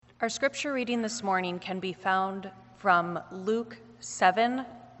Our scripture reading this morning can be found from Luke 7,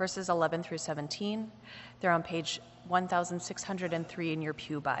 verses 11 through 17. They're on page 1603 in your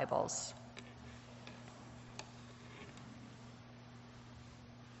pew Bibles.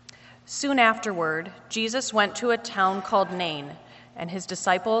 Soon afterward, Jesus went to a town called Nain, and his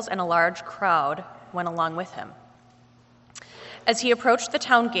disciples and a large crowd went along with him. As he approached the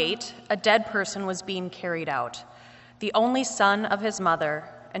town gate, a dead person was being carried out, the only son of his mother,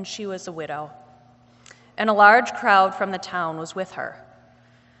 and she was a widow. And a large crowd from the town was with her.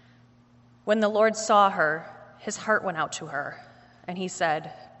 When the Lord saw her, his heart went out to her, and he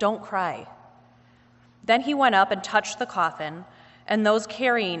said, "Don't cry." Then he went up and touched the coffin, and those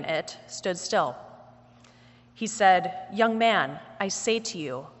carrying it stood still. He said, "Young man, I say to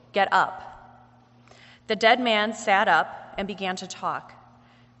you, get up." The dead man sat up and began to talk,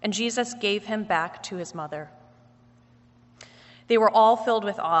 and Jesus gave him back to his mother. They were all filled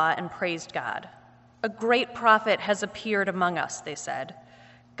with awe and praised God. "A great prophet has appeared among us," they said.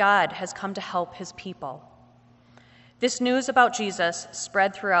 "God has come to help his people." This news about Jesus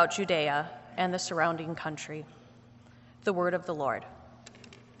spread throughout Judea and the surrounding country. The word of the Lord.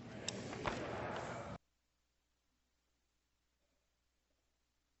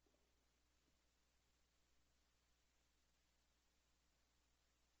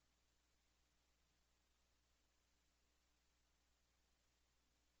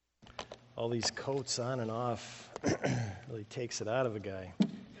 All these coats on and off really takes it out of a guy.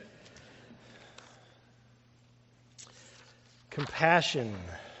 Compassion.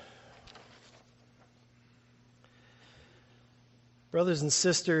 Brothers and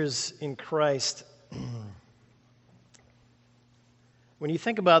sisters in Christ, when you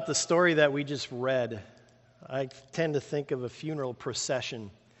think about the story that we just read, I tend to think of a funeral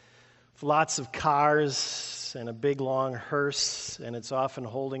procession. Lots of cars and a big long hearse, and it's often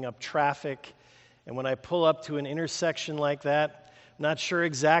holding up traffic. And when I pull up to an intersection like that, I'm not sure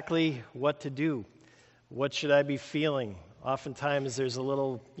exactly what to do. What should I be feeling? Oftentimes there's a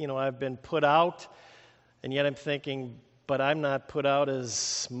little, I've been put out, and yet I'm thinking, but I'm not put out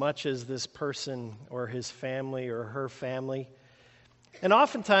as much as this person or his family or her family. And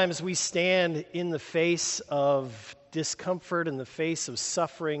oftentimes we stand in the face of discomfort, in the face of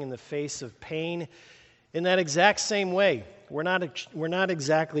suffering, in the face of pain, in that exact same way. We're not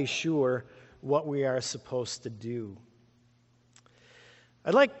exactly sure what we are supposed to do.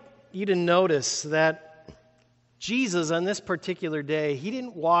 I'd like you to notice that Jesus, on this particular day, he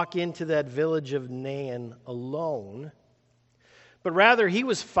didn't walk into that village of Nain alone, but rather he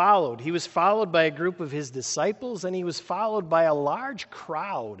was followed. He was followed by a group of his disciples, and he was followed by a large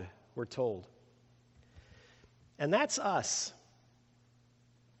crowd, we're told. And that's us.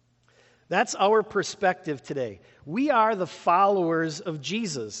 That's our perspective today. We are the followers of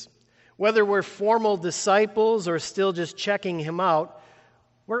Jesus. Whether we're formal disciples or still just checking him out,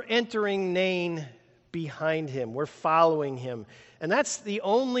 we're entering Nain behind him. We're following him. And that's the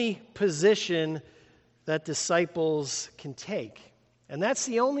only position that disciples can take. And that's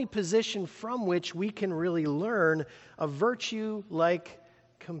the only position from which we can really learn a virtue like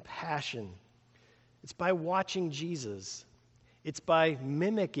compassion. It's by watching Jesus. It's by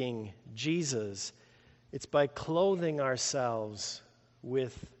mimicking Jesus. It's by clothing ourselves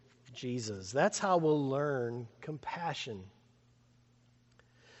with Jesus. That's how we'll learn compassion.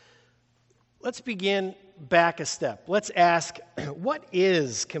 Let's begin back a step. Let's ask, what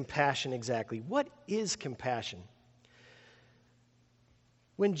is compassion exactly? What is compassion?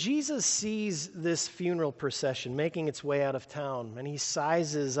 When Jesus sees this funeral procession making its way out of town, and he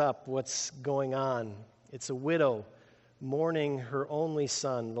sizes up what's going on, it's a widow mourning her only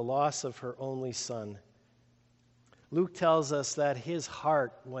son, the loss of her only son. Luke tells us that his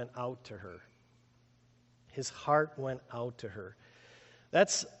heart went out to her. His heart went out to her.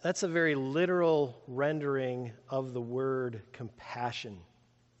 That's a very literal rendering of the word compassion.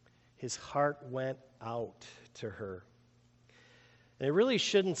 His heart went out to her. And it really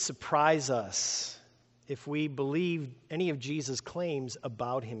shouldn't surprise us if we believe any of Jesus' claims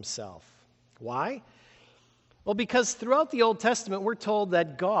about himself. Why? Well, because throughout the Old Testament, we're told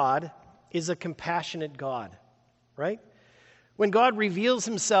that God is a compassionate God, right? When God reveals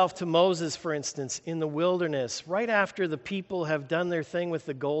himself to Moses, for instance, in the wilderness, right after the people have done their thing with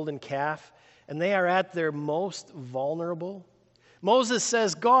the golden calf, and they are at their most vulnerable, Moses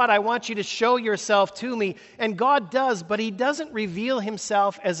says, "God, I want you to show yourself to me." And God does, but he doesn't reveal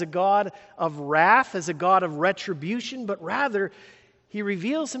himself as a God of wrath, as a God of retribution, but rather he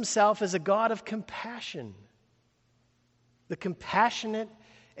reveals himself as a God of compassion. The compassionate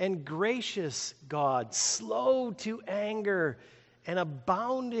and gracious God, slow to anger and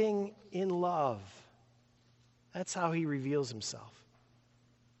abounding in love. That's how he reveals himself.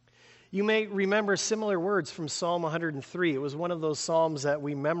 You may remember similar words from Psalm 103. It was one of those psalms that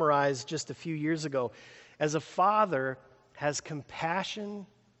we memorized just a few years ago. As a father has compassion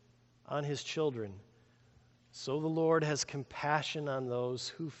on his children, so the Lord has compassion on those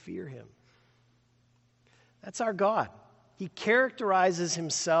who fear him. That's our God. He characterizes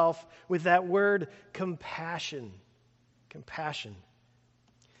himself with that word compassion. Compassion.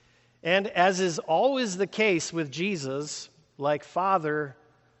 And as is always the case with Jesus, like Father,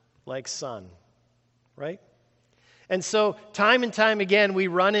 like Son, right? And so time and time again, we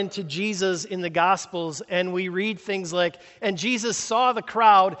run into Jesus in the Gospels and we read things like, and Jesus saw the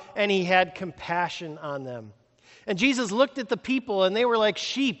crowd and he had compassion on them. And Jesus looked at the people and they were like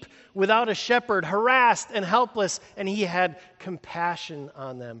sheep without a shepherd, harassed and helpless, and he had compassion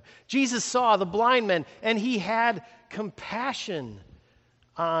on them. Jesus saw the blind men and he had compassion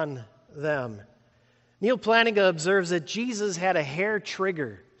on them. Neil Plantinga observes that Jesus had a hair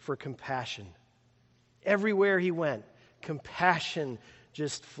trigger for compassion. Everywhere he went, compassion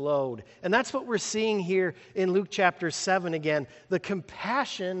just flowed. And that's what we're seeing here in Luke chapter 7 again, the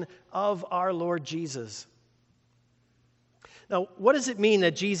compassion of our Lord Jesus. Now, what does it mean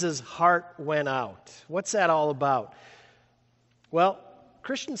that Jesus' heart went out? What's that all about? Well,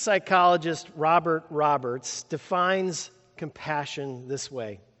 Christian psychologist Robert Roberts defines compassion this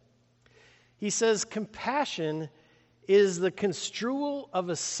way. He says, compassion is the construal of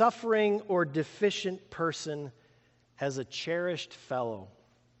a suffering or deficient person as a cherished fellow.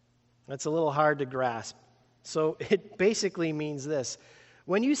 That's a little hard to grasp. So it basically means this.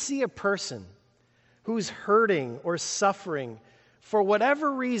 When you see a person who's hurting or suffering for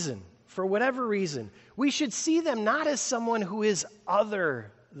whatever reason, we should see them not as someone who is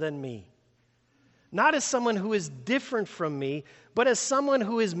other than me, not as someone who is different from me, but as someone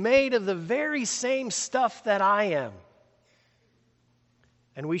who is made of the very same stuff that I am.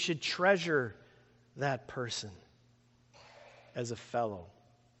 And we should treasure that person as a fellow.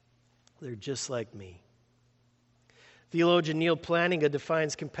 They're just like me. Theologian Neil Plantinga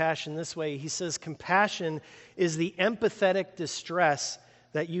defines compassion this way. He says, compassion is the empathetic distress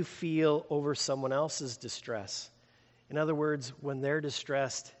that you feel over someone else's distress. In other words, when they're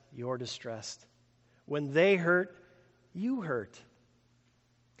distressed, you're distressed. When they hurt, you hurt.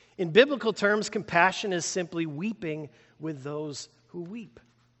 In biblical terms, compassion is simply weeping with those who weep.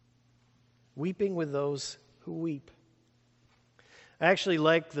 Weeping with those who weep. I actually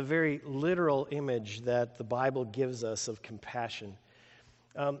like the very literal image that the Bible gives us of compassion.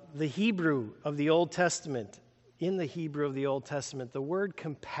 The Hebrew of the Old Testament, in the Hebrew of the Old Testament, the word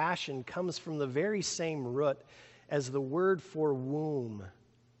compassion comes from the very same root as the word for womb.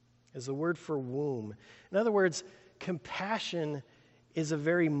 In other words, compassion is a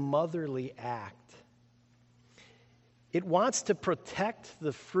very motherly act. It wants to protect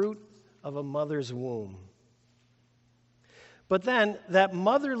the fruit of a mother's womb. But then that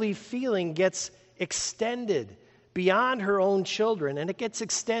motherly feeling gets extended beyond her own children, and it gets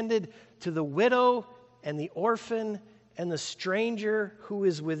extended to the widow and the orphan and the stranger who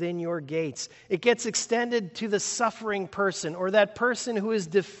is within your gates. It gets extended to the suffering person or that person who is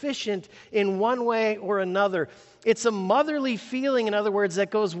deficient in one way or another. It's a motherly feeling, in other words, that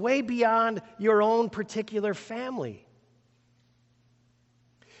goes way beyond your own particular family.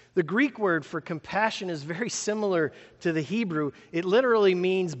 The Greek word for compassion is very similar to the Hebrew. It literally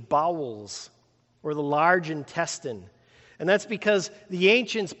means bowels or the large intestine. And that's because the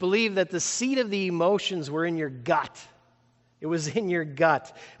ancients believed that the seat of the emotions were in your gut. It was in your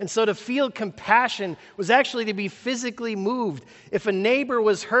gut. And so to feel compassion was actually to be physically moved. If a neighbor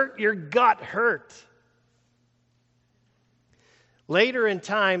was hurt, your gut hurt. Later in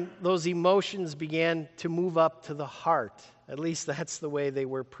time, those emotions began to move up to the heart. At least that's the way they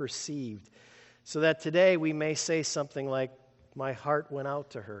were perceived. So that today we may say something like, my heart went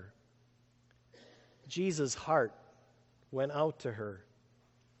out to her. Jesus' heart went out to her.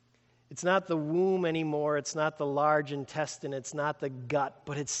 It's not the womb anymore. It's not the large intestine. It's not the gut.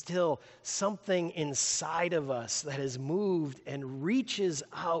 But it's still something inside of us that has moved and reaches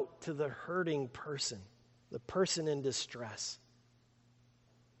out to the hurting person, the person in distress.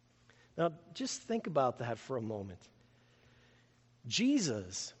 Now, just think about that for a moment.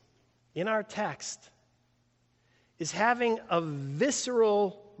 Jesus, in our text, is having a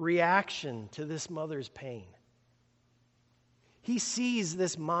visceral reaction to this mother's pain. He sees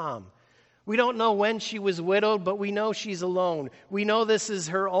this mom. We don't know when she was widowed, but we know she's alone. We know this is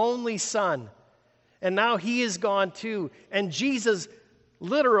her only son. And now he is gone too. And Jesus'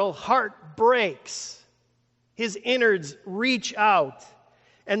 literal heart breaks His innards reach out.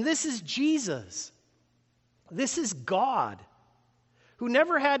 And this is Jesus. This is God, who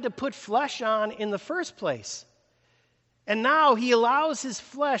never had to put flesh on in the first place. And now he allows his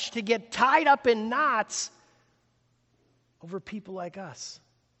flesh to get tied up in knots over people like us.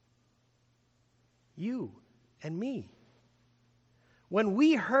 You and me. When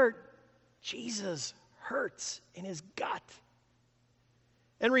we hurt, Jesus hurts in his gut.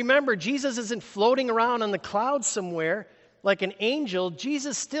 And remember, Jesus isn't floating around on the clouds somewhere like an angel.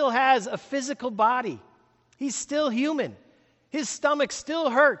 Jesus still has a physical body. He's still human. His stomach still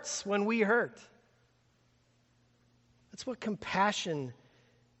hurts when we hurt. That's what compassion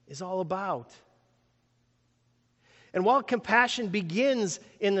is all about. And while compassion begins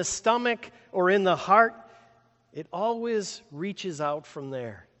in the stomach or in the heart, it always reaches out from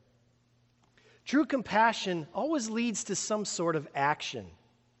there. True compassion always leads to some sort of action.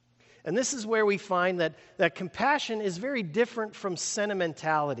 And this is where we find that compassion is very different from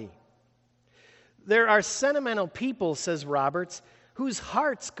sentimentality. There are sentimental people, says Roberts, whose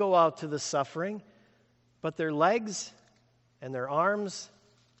hearts go out to the suffering, but their legs and their arms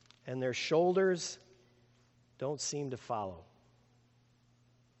and their shoulders don't seem to follow.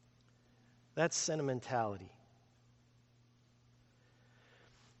 That's sentimentality.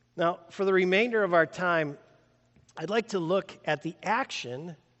 Now, for the remainder of our time, I'd like to look at the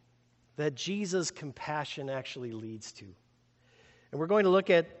action that Jesus' compassion actually leads to. And we're going to look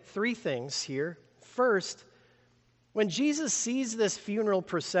at three things here. First, when Jesus sees this funeral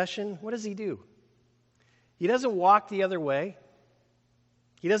procession, what does he do? He doesn't walk the other way.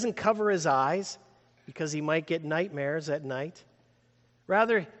 He doesn't cover his eyes because he might get nightmares at night.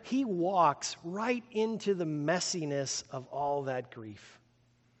 Rather, he walks right into the messiness of all that grief.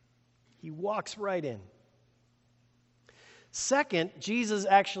 He walks right in. Second, Jesus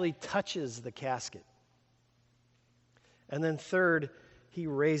actually touches the casket. And then third, he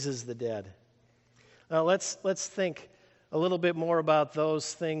raises the dead. Now let's think a little bit more about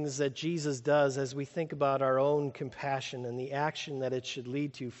those things that Jesus does as we think about our own compassion and the action that it should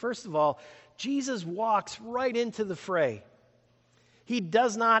lead to. First of all, Jesus walks right into the fray. He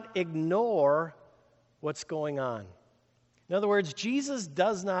does not ignore what's going on. In other words, Jesus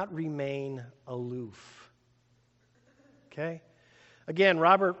does not remain aloof. Okay? Again,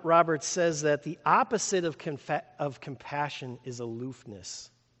 Roberts says that the opposite of compassion is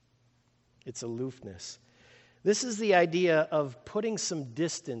aloofness. It's aloofness. This is the idea of putting some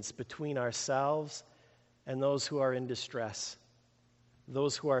distance between ourselves and those who are in distress,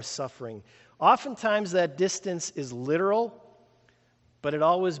 those who are suffering. Oftentimes that distance is literal, but it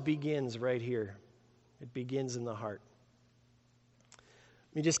always begins right here. It begins in the heart.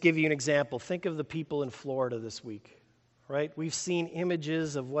 Let me just give you an example. Think of the people in Florida this week. Right? We've seen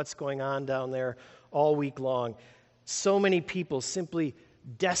images of what's going on down there all week long. So many people simply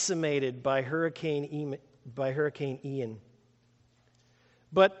decimated by Hurricane Ian.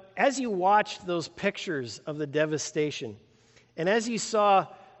 But as you watched those pictures of the devastation, and as you saw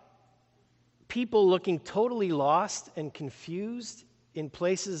people looking totally lost and confused in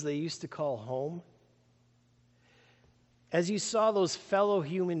places they used to call home, as you saw those fellow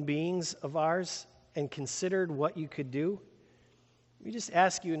human beings of ours and considered what you could do, let me just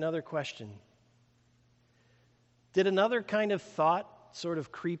ask you another question. Did another kind of thought sort of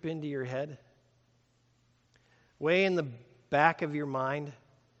creep into your head? Way in the back of your mind,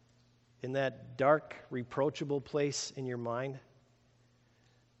 in that dark, reproachable place in your mind?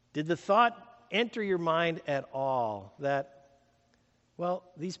 Did the thought enter your mind at all that, well,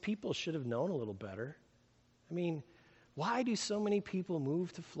 these people should have known a little better? I mean, why do so many people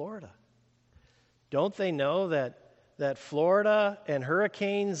move to Florida? Don't they know that Florida and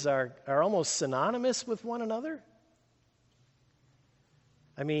hurricanes are almost synonymous with one another?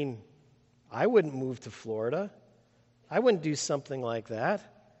 I mean, I wouldn't move to Florida. I wouldn't do something like that.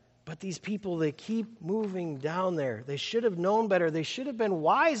 But these people, they keep moving down there. They should have known better. They should have been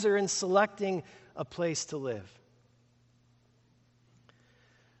wiser in selecting a place to live.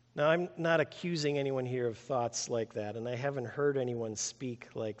 Now, I'm not accusing anyone here of thoughts like that, and I haven't heard anyone speak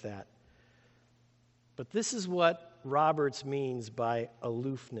like that. But this is what Roberts means by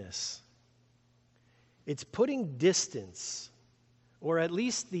aloofness. It's putting distance, or at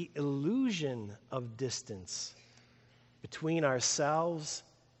least the illusion of distance, between ourselves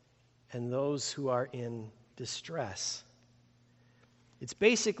and those who are in distress. It's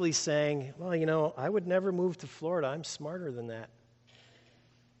basically saying, well, I would never move to Florida. I'm smarter than that.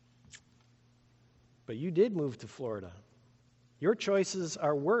 But you did move to Florida. Your choices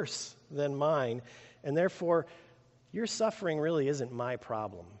are worse than mine, and therefore, your suffering really isn't my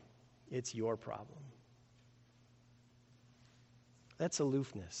problem. It's your problem. That's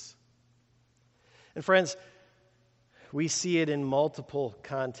aloofness. And friends, we see it in multiple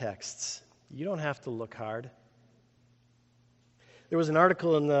contexts. You don't have to look hard. There was an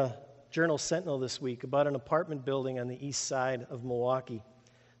article in the Journal Sentinel this week about an apartment building on the east side of Milwaukee.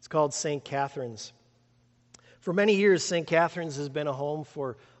 It's called St. Catherine's. For many years, St. Catherine's has been a home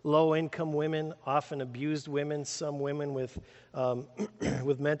for low-income women, often abused women, some women with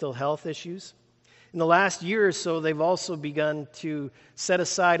mental health issues. In the last year or so, they've also begun to set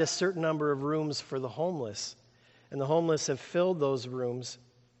aside a certain number of rooms for the homeless, and the homeless have filled those rooms.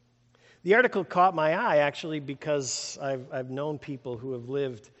 The article caught my eye, actually, because I've known people who have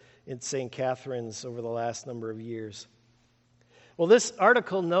lived in St. Catherine's over the last number of years. Well, this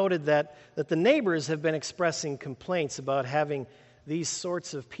article noted that the neighbors have been expressing complaints about having these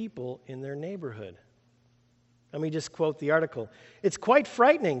sorts of people in their neighborhood. Let me just quote the article. "It's quite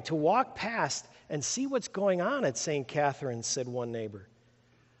frightening to walk past and see what's going on at St. Catherine's," said one neighbor.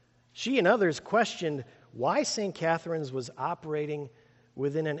 She and others questioned why St. Catherine's was operating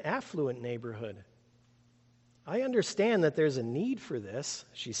within an affluent neighborhood. "I understand that there's a need for this,"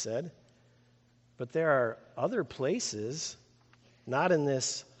 she said, "but there are other places, not in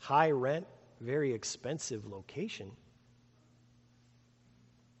this high-rent, very expensive location."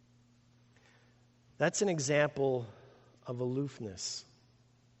 That's an example of aloofness.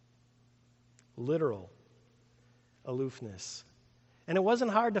 Literal aloofness. And it wasn't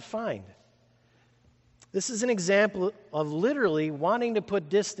hard to find. This is an example of literally wanting to put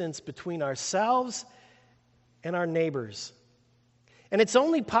distance between ourselves and our neighbors. And it's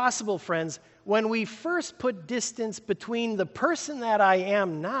only possible, friends, when we first put distance between the person that I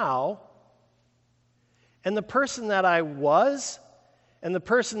am now and the person that I was and the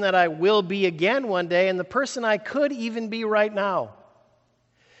person that I will be again one day and the person I could even be right now.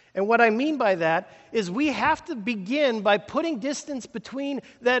 And what I mean by that is we have to begin by putting distance between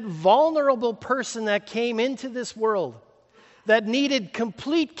that vulnerable person that came into this world, that needed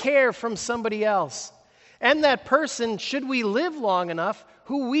complete care from somebody else, and that person, should we live long enough,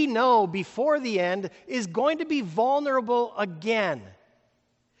 who we know before the end is going to be vulnerable again.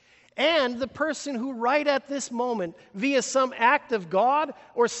 And the person who right at this moment, via some act of God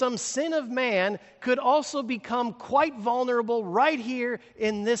or some sin of man, could also become quite vulnerable right here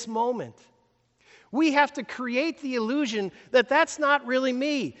in this moment. We have to create the illusion that that's not really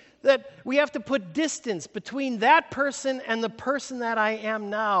me, that we have to put distance between that person and the person that I am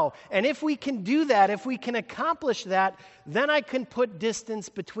now. And if we can do that, if we can accomplish that, then I can put distance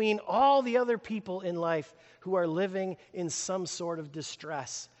between all the other people in life who are living in some sort of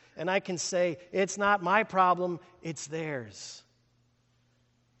distress. And I can say, it's not my problem, it's theirs.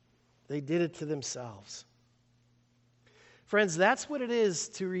 They did it to themselves. Friends, that's what it is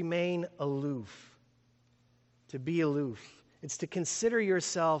to remain aloof, to be aloof. It's to consider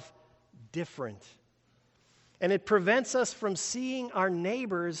yourself different. And it prevents us from seeing our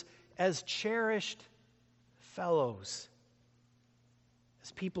neighbors as cherished fellows,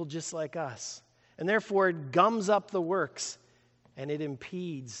 as people just like us. And therefore, it gums up the works and it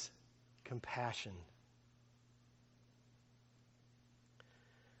impedes compassion.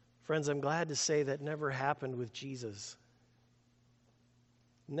 Friends, I'm glad to say that never happened with Jesus.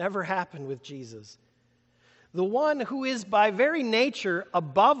 Never happened with Jesus. The one who is by very nature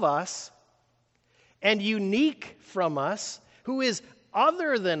above us and unique from us, who is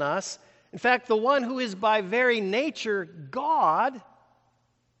other than us, in fact, the one who is by very nature God,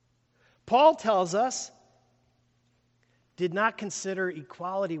 Paul tells us, did not consider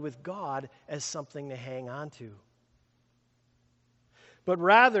equality with God as something to hang on to. But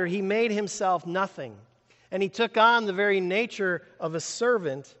rather, he made himself nothing, and he took on the very nature of a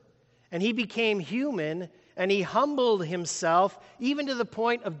servant, and he became human, and he humbled himself even to the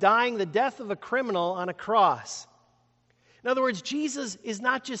point of dying the death of a criminal on a cross. In other words, Jesus is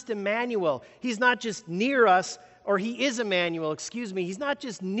not just Emmanuel. He's not just near us, or he is Emmanuel, He's not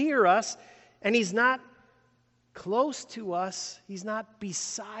just near us, and he's not close to us. He's not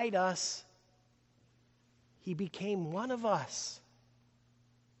beside us. He became one of us.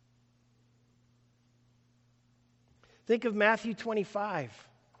 Think of Matthew 25,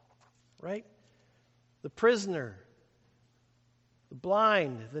 right? The prisoner, the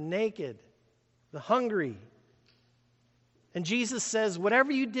blind, the naked, the hungry. And Jesus says,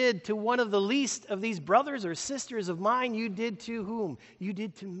 whatever you did to one of the least of these brothers or sisters of mine, you did to whom? You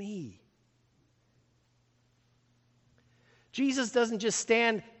did to me. Jesus doesn't just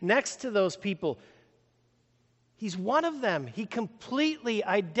stand next to those people. He's one of them. He completely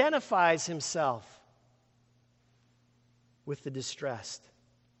identifies himself with the distressed.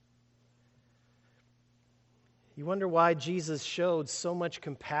 You wonder why Jesus showed so much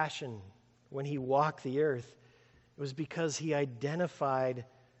compassion when he walked the earth. It was because he identified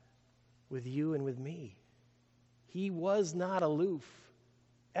with you and with me. He was not aloof,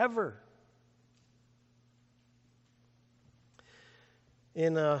 ever.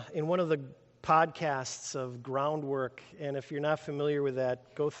 In one of the podcasts of Groundwork, and if you're not familiar with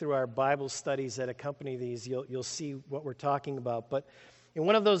that, go through our Bible studies that accompany these. You'll see what we're talking about. But in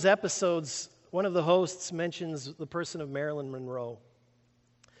one of those episodes, one of the hosts mentions the person of Marilyn Monroe.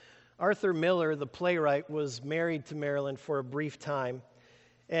 Arthur Miller, the playwright, was married to Marilyn for a brief time.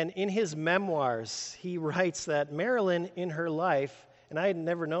 And in his memoirs, he writes that Marilyn, in her life, and I had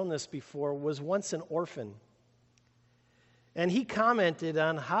never known this before, was once an orphan. And he commented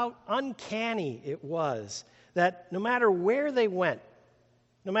on how uncanny it was that no matter where they went,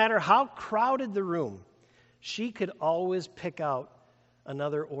 no matter how crowded the room, she could always pick out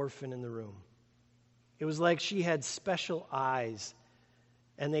another orphan in the room. It was like she had special eyes,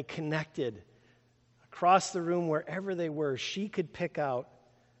 and they connected across the room wherever they were. She could pick out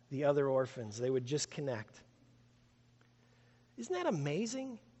the other orphans. They would just connect. Isn't that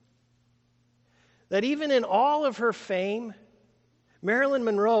amazing? That even in all of her fame, Marilyn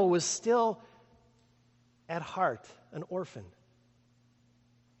Monroe was still, at heart, an orphan.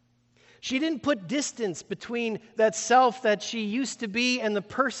 She didn't put distance between that self that she used to be and the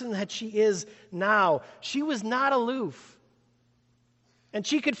person that she is now. She was not aloof. And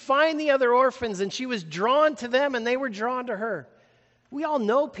she could find the other orphans, and she was drawn to them, and they were drawn to her. We all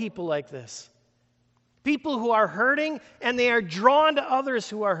know people like this. People who are hurting, and they are drawn to others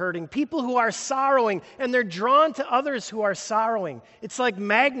who are hurting. People who are sorrowing, and they're drawn to others who are sorrowing. It's like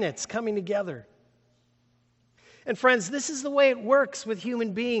magnets coming together. And friends, this is the way it works with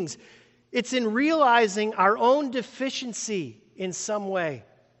human beings. It's in realizing our own deficiency in some way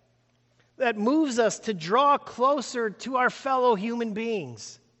that moves us to draw closer to our fellow human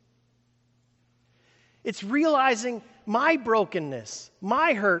beings. It's realizing my brokenness,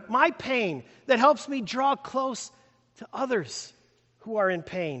 my hurt, my pain that helps me draw close to others who are in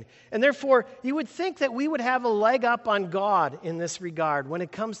pain. And therefore, you would think that we would have a leg up on God in this regard when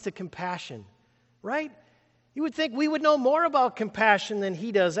it comes to compassion, right? You would think we would know more about compassion than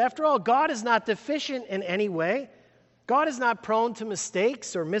he does. After all, God is not deficient in any way. God is not prone to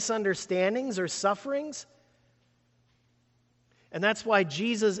mistakes or misunderstandings or sufferings. And that's why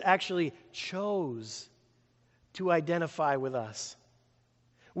Jesus actually chose to identify with us.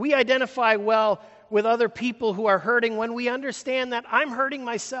 We identify well with other people who are hurting when we understand that I'm hurting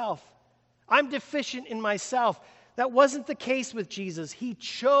myself. I'm deficient in myself. That wasn't the case with Jesus. He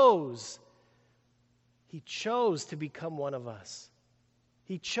chose to become one of us.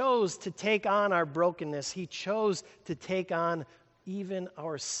 He chose to take on our brokenness. He chose to take on even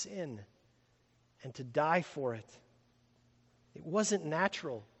our sin and to die for it. It wasn't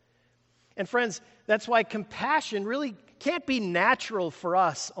natural. And friends, that's why compassion really can't be natural for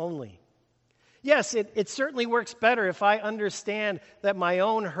us only. Yes, it certainly works better if I understand that my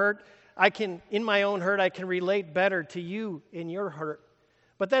own hurt, I can relate better to you in your hurt.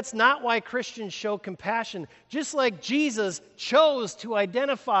 But that's not why Christians show compassion. Just like Jesus chose to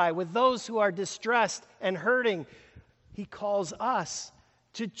identify with those who are distressed and hurting, he calls us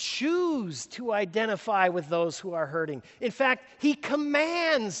to choose to identify with those who are hurting. In fact, he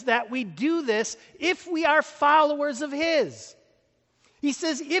commands that we do this if we are followers of his. He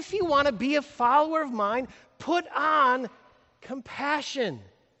says, if you want to be a follower of mine, put on compassion.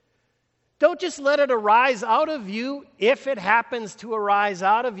 Don't just let it arise out of you if it happens to arise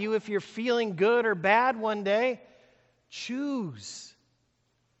out of you, if you're feeling good or bad one day. Choose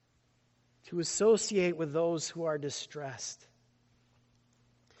to associate with those who are distressed.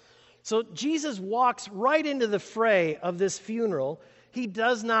 So Jesus walks right into the fray of this funeral. He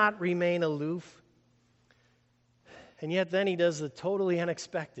does not remain aloof. And yet then he does the totally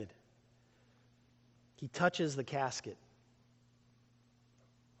unexpected. He touches the casket.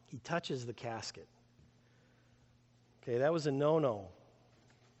 He touches the casket. Okay, that was a no-no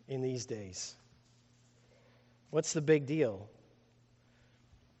in these days. What's the big deal?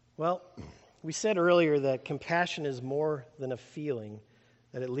 Well, we said earlier that compassion is more than a feeling,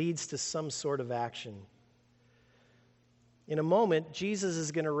 that it leads to some sort of action. In a moment, Jesus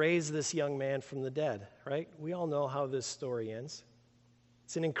is going to raise this young man from the dead, right? We all know how this story ends.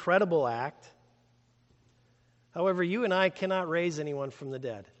 It's an incredible act. However, you and I cannot raise anyone from the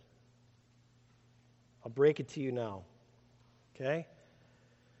dead. I'll break it to you now, okay?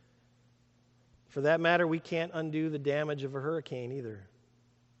 For that matter, we can't undo the damage of a hurricane either.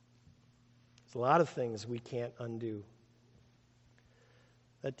 There's a lot of things we can't undo.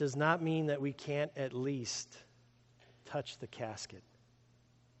 That does not mean that we can't at least touch the casket.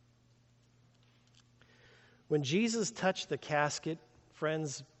 When Jesus touched the casket,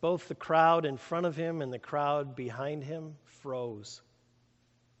 friends, both the crowd in front of him and the crowd behind him froze.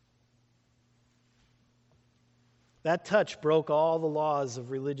 That touch broke all the laws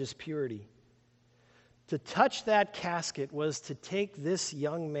of religious purity. To touch that casket was to take this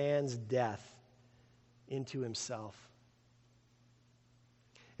young man's death into himself.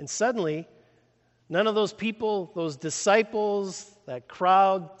 And suddenly, none of those people, those disciples, that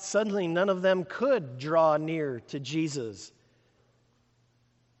crowd, suddenly none of them could draw near to Jesus.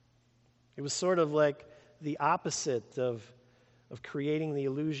 It was sort of like the opposite of creating the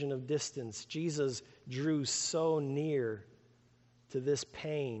illusion of distance. Jesus drew so near to this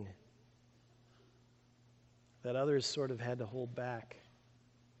pain that others sort of had to hold back.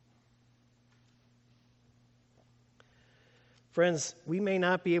 Friends, we may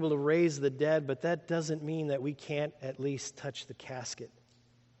not be able to raise the dead, but that doesn't mean that we can't at least touch the casket.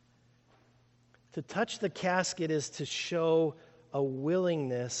 To touch the casket is to show a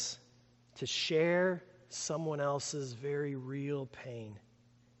willingness to share someone else's very real pain.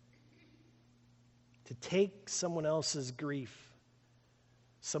 To take someone else's grief,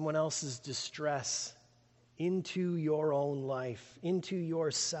 someone else's distress into your own life, into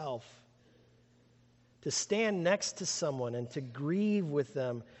yourself. To stand next to someone and to grieve with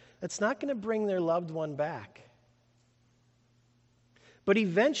them, that's not going to bring their loved one back. But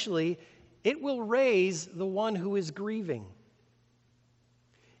eventually, it will raise the one who is grieving.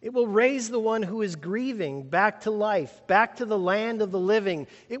 It will raise the one who is grieving back to life, back to the land of the living.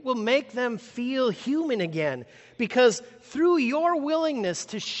 It will make them feel human again, because through your willingness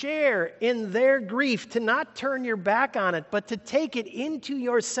to share in their grief, to not turn your back on it, but to take it into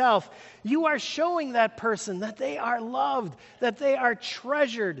yourself, you are showing that person that they are loved, that they are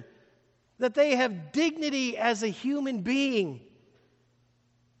treasured, that they have dignity as a human being,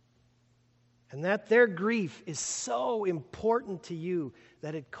 and that their grief is so important to you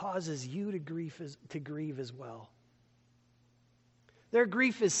that it causes you to grieve as well. Their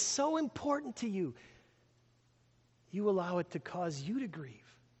grief is so important to you, you allow it to cause you to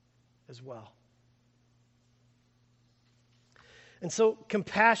grieve as well. And so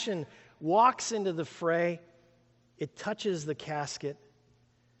compassion walks into the fray, it touches the casket,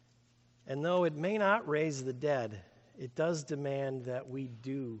 and though it may not raise the dead, it does demand that we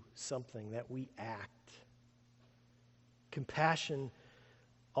do something, that we act. Compassion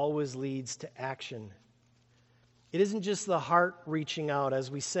always leads to action. It isn't just the heart reaching out, as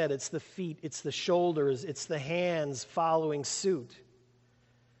we said, it's the feet, it's the shoulders, it's the hands following suit.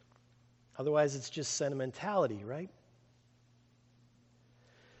 Otherwise, it's just sentimentality, right?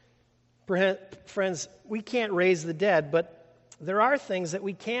 Friends, we can't raise the dead, but there are things that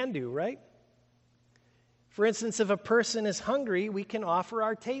we can do, right? For instance, if a person is hungry, we can offer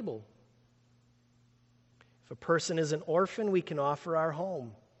our table. If a person is an orphan, we can offer our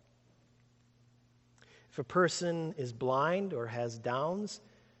home. If a person is blind or has Downs,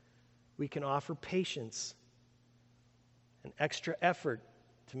 we can offer patience and extra effort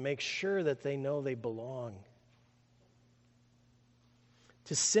to make sure that they know they belong.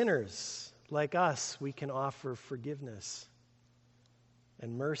 To sinners like us, we can offer forgiveness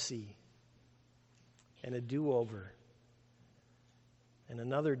and mercy and a do-over and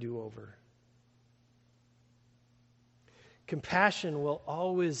another do-over. Compassion will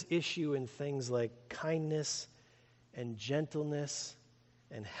always issue in things like kindness and gentleness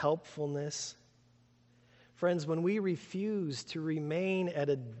and helpfulness. Friends, when we refuse to remain at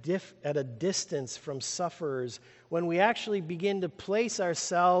a distance from sufferers, when we actually begin to place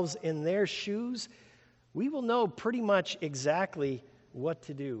ourselves in their shoes, we will know pretty much exactly what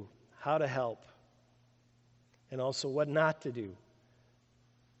to do, how to help, and also what not to do.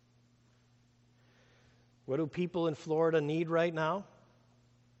 What do people in Florida need right now?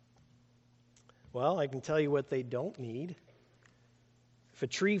 Well, I can tell you what they don't need. If a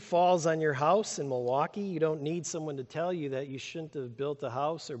tree falls on your house in Milwaukee, you don't need someone to tell you that you shouldn't have built a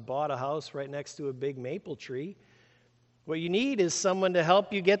house or bought a house right next to a big maple tree. What you need is someone to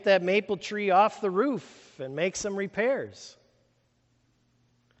help you get that maple tree off the roof and make some repairs.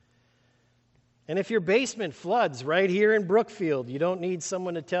 And if your basement floods right here in Brookfield, you don't need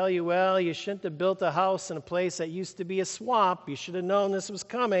someone to tell you, well, you shouldn't have built a house in a place that used to be a swamp. You should have known this was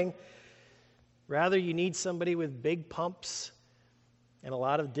coming. Rather, you need somebody with big pumps and a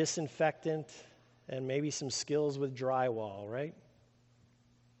lot of disinfectant and maybe some skills with drywall, right?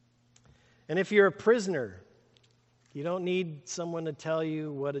 And if you're a prisoner, you don't need someone to tell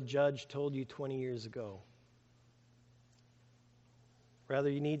you what a judge told you 20 years ago. Rather,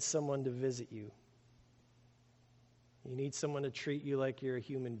 you need someone to visit you. You need someone to treat you like you're a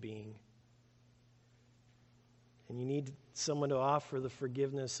human being. And you need someone to offer the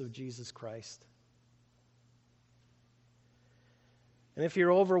forgiveness of Jesus Christ. And if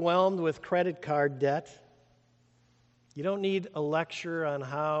you're overwhelmed with credit card debt, you don't need a lecture on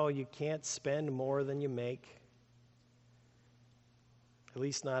how you can't spend more than you make. At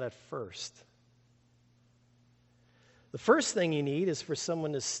least not at first. The first thing you need is for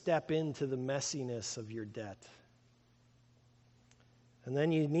someone to step into the messiness of your debt. And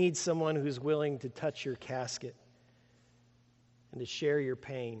then you need someone who's willing to touch your casket and to share your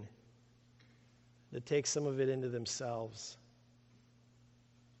pain, to take some of it into themselves.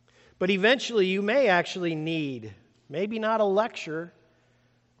 But eventually you may actually need, maybe not a lecture,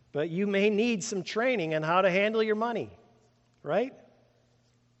 but you may need some training on how to handle your money, right?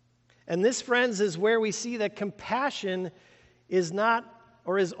 And this, friends, is where we see that compassion is not,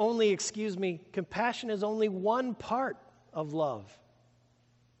 or is only, compassion is only one part of love.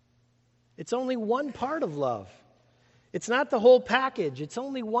 It's only one part of love. It's not the whole package. It's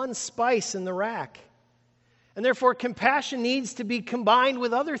only one spice in the rack. And therefore, compassion needs to be combined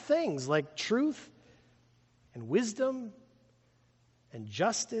with other things like truth and wisdom and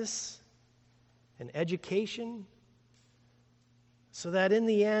justice and education, so that in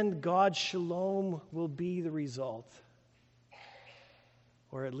the end, God's shalom will be the result,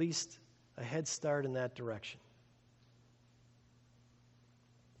 or at least a head start in that direction.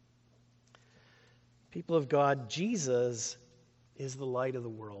 People of God, Jesus is the light of the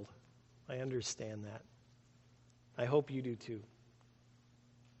world. I understand that. I hope you do too.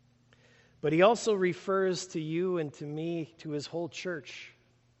 But he also refers to you and to me, to his whole church,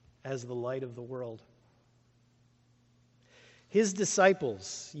 as the light of the world. His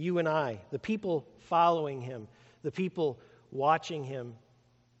disciples, you and I, the people following him, the people watching him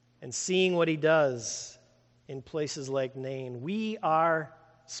and seeing what he does in places like Nain, we are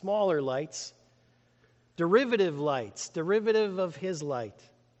smaller lights, derivative of his light.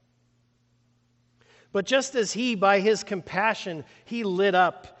 But just as he, by his compassion, he lit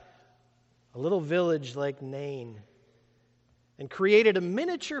up a little village like Nain and created a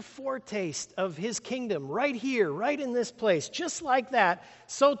miniature foretaste of his kingdom right here, right in this place, just like that,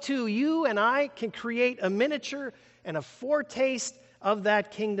 so too you and I can create a miniature and a foretaste of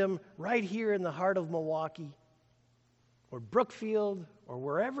that kingdom right here in the heart of Milwaukee or Brookfield or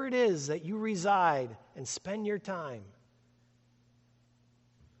wherever it is that you reside and spend your time.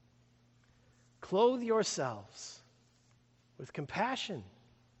 Clothe yourselves with compassion.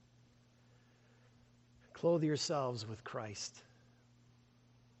 Clothe yourselves with Christ,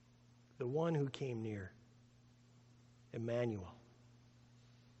 the one who came near, Emmanuel.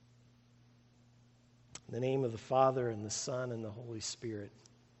 In the name of the Father, and the Son, and the Holy Spirit,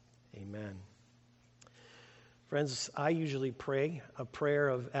 amen. Friends, I usually pray a prayer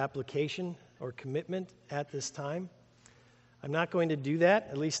of application or commitment at this time. I'm not going to do that.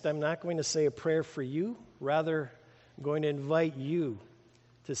 At least I'm not going to say a prayer for you. Rather, I'm going to invite you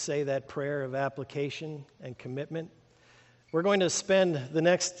to say that prayer of application and commitment. We're going to spend the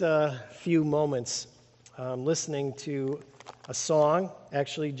next few moments listening to a song,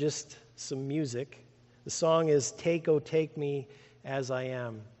 actually just some music. The song is Take, O Take Me As I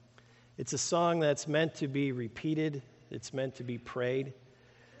Am. It's a song that's meant to be repeated. It's meant to be prayed.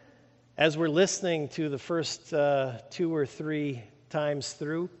 As we're listening to the first 2 or 3 times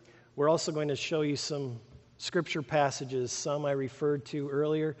through, we're also going to show you some scripture passages, some I referred to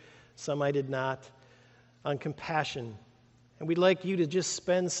earlier, some I did not, on compassion. And we'd like you to just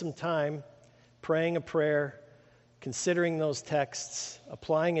spend some time praying a prayer, considering those texts,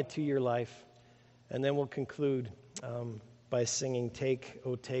 applying it to your life, and then we'll conclude by singing Take,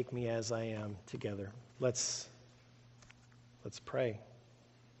 O Take Me As I Am together. Let's pray.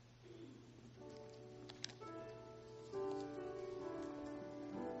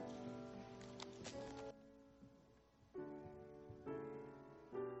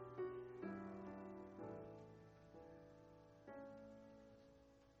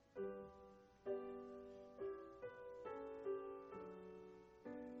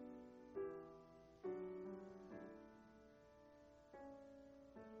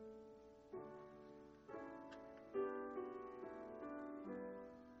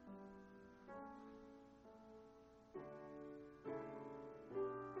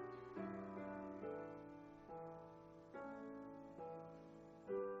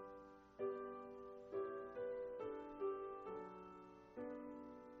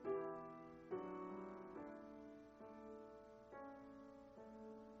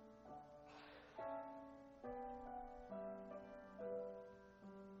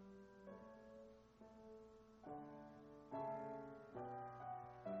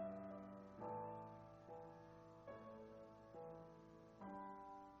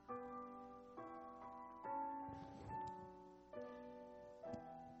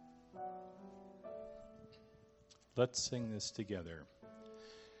 Let's sing this together.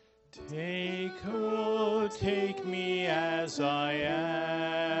 Take, oh, take me as I am.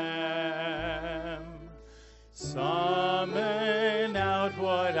 Summon out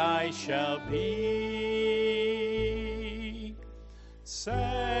what I shall be.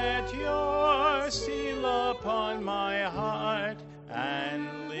 Set your seal upon my heart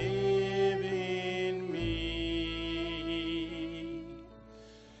and live in me.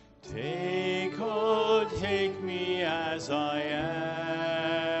 Take, oh, take me as I am.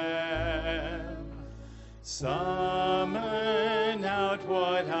 Summon out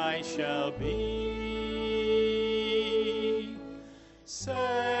what I shall be.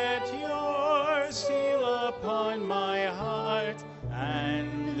 Say